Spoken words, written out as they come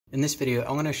In this video,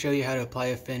 I'm going to show you how to apply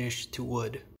a finish to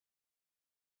wood.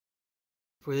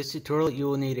 For this tutorial, you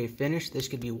will need a finish. This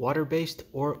could be water-based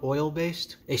or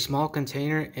oil-based, a small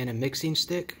container and a mixing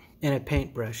stick, and a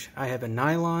paintbrush. I have a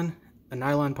nylon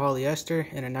polyester,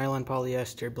 and a nylon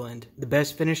polyester blend. The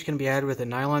best finish can be added with a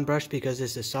nylon brush because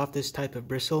it's the softest type of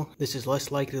bristle. This is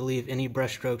less likely to leave any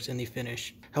brush strokes in the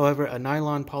finish. However, a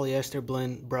nylon polyester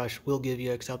blend brush will give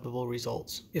you acceptable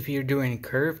results. If you're doing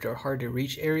curved or hard to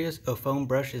reach areas, a foam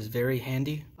brush is very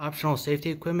handy. Optional safety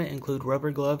equipment include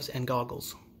rubber gloves and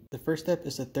goggles. The first step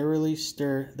is to thoroughly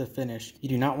stir the finish. You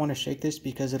do not want to shake this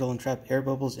because it'll entrap air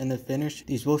bubbles in the finish.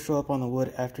 These will show up on the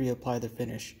wood after you apply the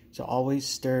finish. So always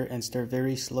stir and stir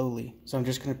very slowly. So I'm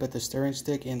just going to put the stirring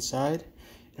stick inside.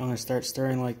 And I'm going to start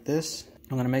stirring like this.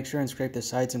 I'm going to make sure and scrape the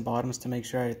sides and bottoms to make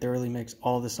sure I thoroughly mix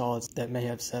all the solids that may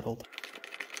have settled.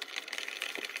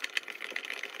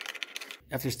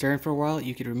 After stirring for a while,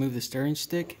 you could remove the stirring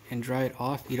stick and dry it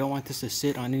off. You don't want this to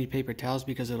sit on any paper towels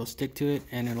because it'll stick to it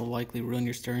and it'll likely ruin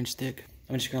your stirring stick.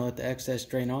 I'm just going to let the excess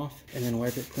drain off and then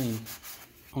wipe it clean.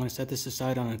 I'm going to set this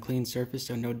aside on a clean surface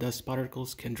so no dust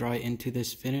particles can dry into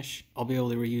this finish. I'll be able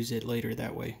to reuse it later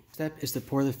that way. Step is to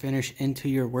pour the finish into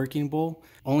your working bowl.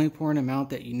 Only pour an amount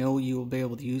that you know you will be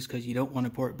able to use because you don't want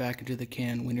to pour it back into the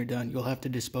can when you're done. You'll have to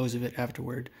dispose of it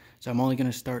afterward. So I'm only going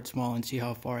to start small and see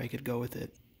how far I could go with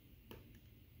it.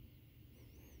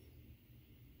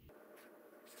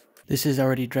 This is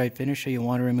already dried finish, so you'll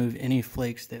want to remove any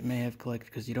flakes that may have collected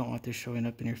because you don't want this showing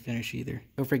up in your finish either.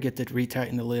 Don't forget to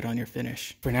retighten the lid on your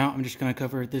finish. For now, I'm just going to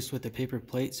cover this with a paper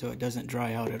plate so it doesn't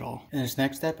dry out at all. In this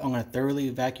next step, I'm going to thoroughly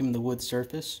vacuum the wood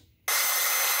surface.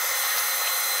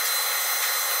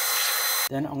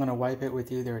 Then I'm going to wipe it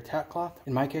with either a tap cloth.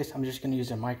 In my case, I'm just going to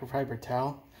use a microfiber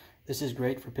towel. This is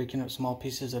great for picking up small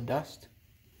pieces of dust.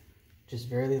 Just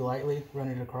very lightly run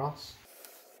it across.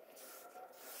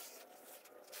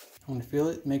 I'm going to feel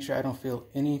it, make sure I don't feel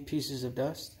any pieces of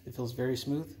dust. It feels very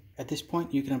smooth. At this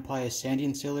point, you can apply a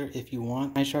sanding sealer if you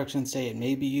want. My instructions say it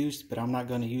may be used, but I'm not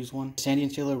going to use one. Sanding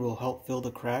sealer will help fill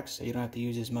the cracks so you don't have to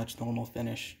use as much normal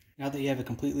finish. Now that you have a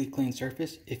completely clean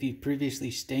surface, if you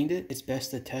previously stained it, it's best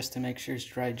to test to make sure it's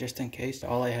dry just in case.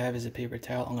 All I have is a paper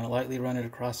towel. I'm going to lightly run it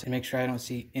across and make sure I don't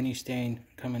see any stain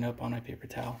coming up on my paper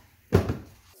towel.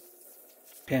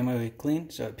 Okay, I'm going to clean,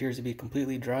 so it appears to be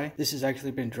completely dry. This has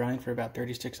actually been drying for about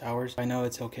 36 hours. I know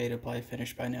it's okay to apply a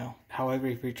finish by now. However,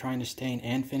 if you're trying to stain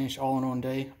and finish all in one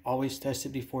day, always test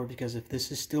it before because if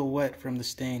this is still wet from the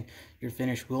stain, your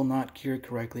finish will not cure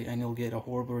correctly and you'll get a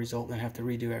horrible result and have to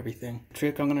redo everything. The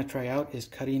trick I'm going to try out is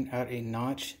cutting out a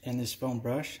notch in this foam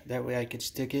brush. That way I could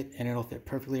stick it and it'll fit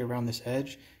perfectly around this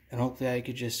edge, and hopefully I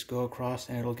could just go across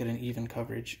and it'll get an even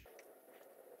coverage.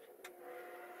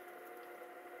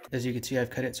 As you can see, I've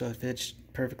cut it so it fits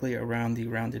perfectly around the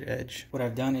rounded edge. What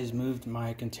I've done is moved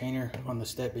my container on the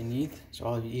step beneath, so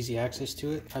I'll have easy access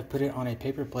to it. I've put it on a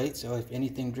paper plate, so if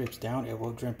anything drips down, it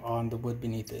will drip on the wood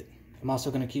beneath it. I'm also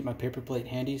going to keep my paper plate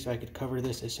handy so I could cover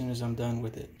this as soon as I'm done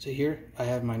with it. So here, I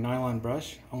have my nylon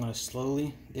brush. I'm going to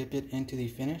slowly dip it into the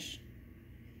finish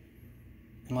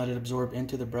and let it absorb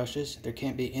into the brushes. There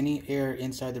can't be any air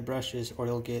inside the brushes or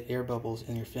you'll get air bubbles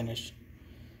in your finish.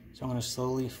 So I'm going to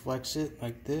slowly flex it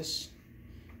like this,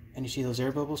 and you see those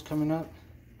air bubbles coming up?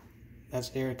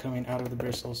 That's air coming out of the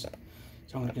bristles. So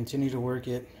I'm going to continue to work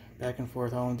it back and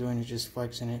forth. All I'm doing is just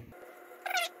flexing it.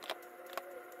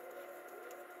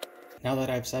 Now that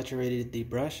I've saturated the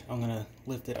brush, I'm going to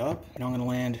lift it up, and I'm going to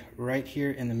land right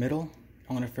here in the middle.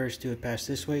 I'm going to first do it pass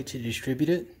this way to distribute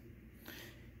it,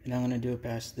 and I'm going to do it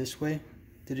pass this way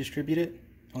to distribute it.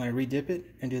 I'm going to re-dip it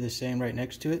and do the same right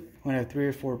next to it. I'm going to have 3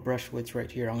 or 4 brush widths right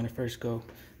here. I'm going to first go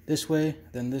this way,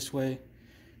 then this way,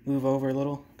 move over a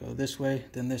little, go this way,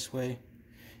 then this way,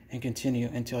 and continue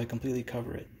until I completely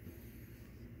cover it.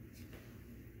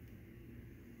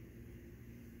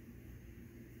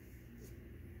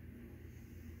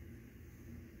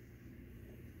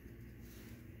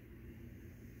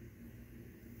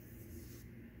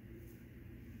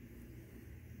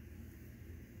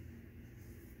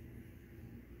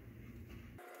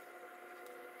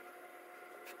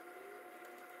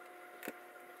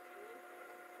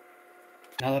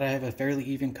 Now that I have a fairly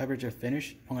even coverage of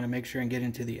finish, I'm going to make sure and get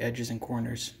into the edges and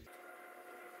corners.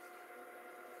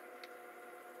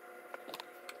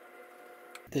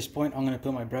 At this point, I'm going to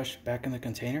put my brush back in the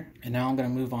container, and now I'm going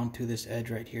to move on to this edge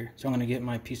right here. So I'm going to get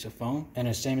my piece of foam, and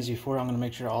as same as before, I'm going to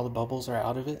make sure all the bubbles are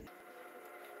out of it.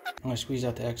 I'm going to squeeze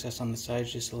out the excess on the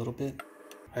sides just a little bit.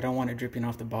 I don't want it dripping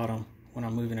off the bottom when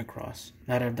I'm moving across.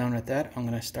 Now that I've done with that, I'm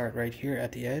going to start right here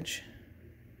at the edge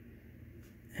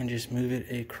and just move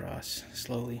it across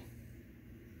slowly,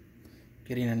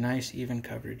 getting a nice even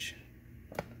coverage.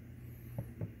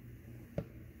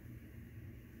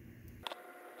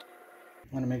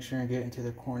 I'm going to make sure and get into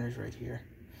the corners right here.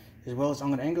 As well as I'm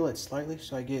going to angle it slightly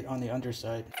so I get on the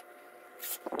underside.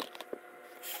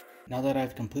 Now that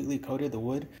I've completely coated the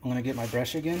wood, I'm going to get my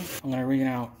brush again. I'm going to wring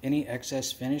out any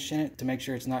excess finish in it to make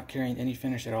sure it's not carrying any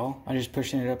finish at all. I'm just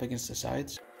pushing it up against the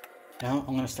sides. Now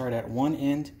I'm going to start at one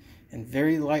end and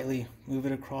very lightly move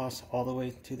it across all the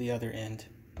way to the other end.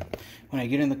 When I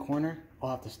get in the corner, I'll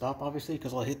have to stop obviously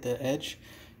because I'll hit the edge.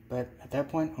 But at that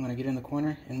point, I'm going to get in the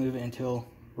corner and move it until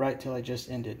right till I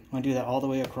just ended. I'm going to do that all the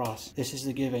way across. This is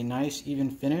to give a nice even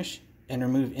finish and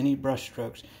remove any brush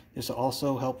strokes. This will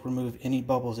also help remove any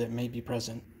bubbles that may be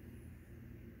present.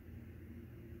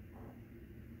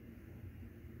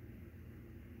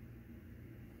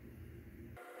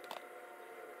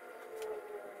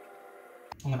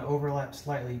 I'm going to overlap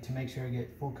slightly to make sure I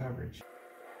get full coverage.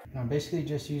 And I'm basically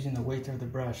just using the weight of the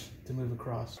brush to move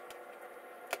across.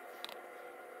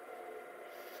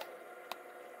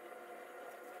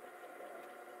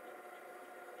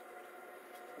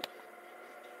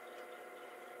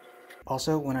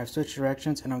 Also, when I've switched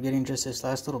directions and I'm getting just this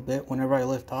last little bit, whenever I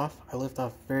lift off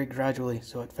very gradually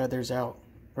so it feathers out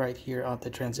right here on the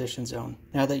transition zone.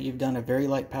 Now that you've done a very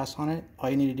light pass on it, all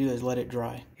you need to do is let it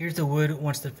dry. Here's the wood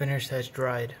once the finish has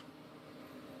dried.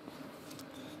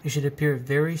 It should appear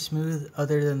very smooth.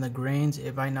 Other than the grains,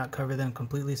 it might not cover them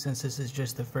completely since this is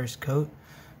just the first coat,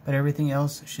 but everything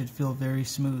else should feel very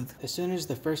smooth. As soon as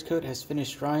the first coat has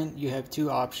finished drying, you have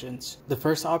two options. The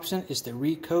first option is to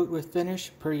recoat with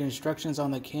finish per your instructions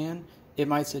on the can. It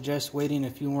might suggest waiting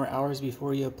a few more hours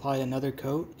before you apply another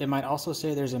coat. It might also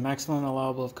say there's a maximum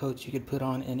allowable of coats you could put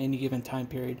on in any given time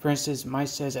period. For instance, mine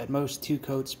says at most 2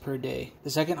 coats per day. The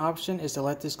second option is to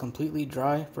let this completely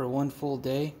dry for 1 full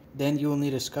day. Then you will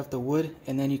need to scuff the wood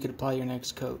and then you could apply your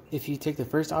next coat. If you take the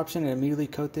first option and immediately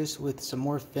coat this with some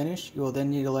more finish, you will then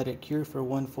need to let it cure for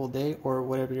 1 full day or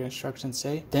whatever your instructions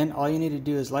say. Then all you need to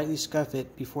do is lightly scuff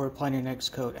it before applying your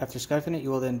next coat. After scuffing it, you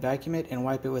will then vacuum it and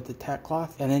wipe it with the tack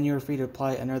cloth, and then you are free to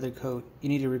apply another coat. You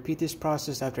need to repeat this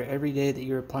process after every day that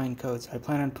you're applying coats. I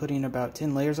plan on putting about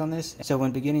 10 layers on this, so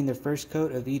when beginning the first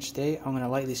coat of each day, I'm going to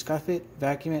lightly scuff it,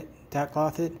 vacuum it, tack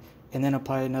cloth it, and then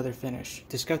apply another finish.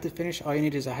 To scuff the finish, all you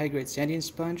need is a high-grade sanding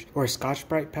sponge, or a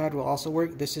Scotch-Brite pad will also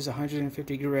work. This is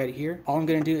 150 grit right here. All I'm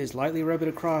going to do is lightly rub it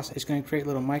across. It's going to create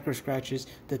little micro scratches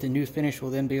that the new finish will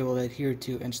then be able to adhere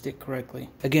to and stick correctly.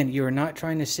 Again, you are not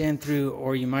trying to sand through,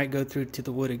 or you might go through to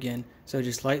the wood again, so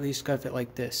just lightly scuff it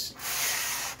like this.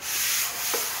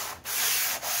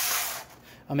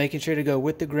 I'm making sure to go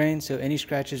with the grain so any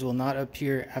scratches will not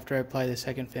appear after I apply the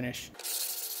second finish.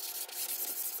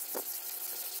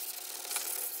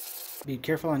 Be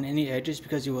careful on any edges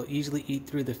because you will easily eat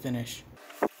through the finish.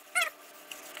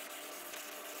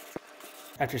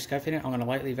 After scuffing it, I'm going to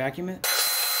lightly vacuum it.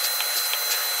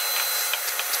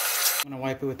 I'm going to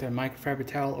wipe it with a microfiber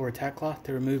towel or a tack cloth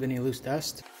to remove any loose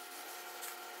dust.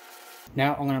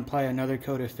 Now I'm going to apply another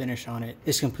coat of finish on it.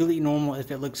 It's completely normal if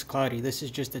it looks cloudy. This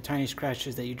is just the tiny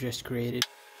scratches that you just created.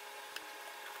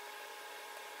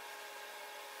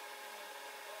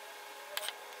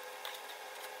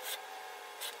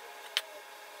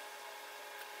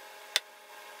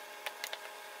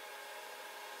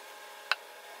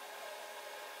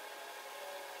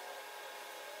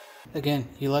 Again,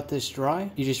 you let this dry.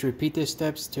 You just repeat these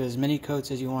steps to as many coats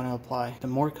as you want to apply. The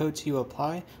more coats you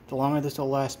apply, the longer this will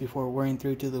last before wearing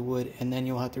through to the wood, and then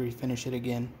you'll have to refinish it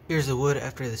again. Here's the wood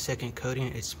after the second coating.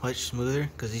 It's much smoother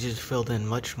because you just filled in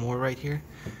much more right here.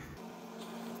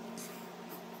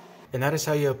 And that is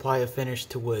how you apply a finish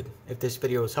to wood. If this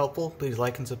video was helpful, please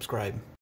like and subscribe.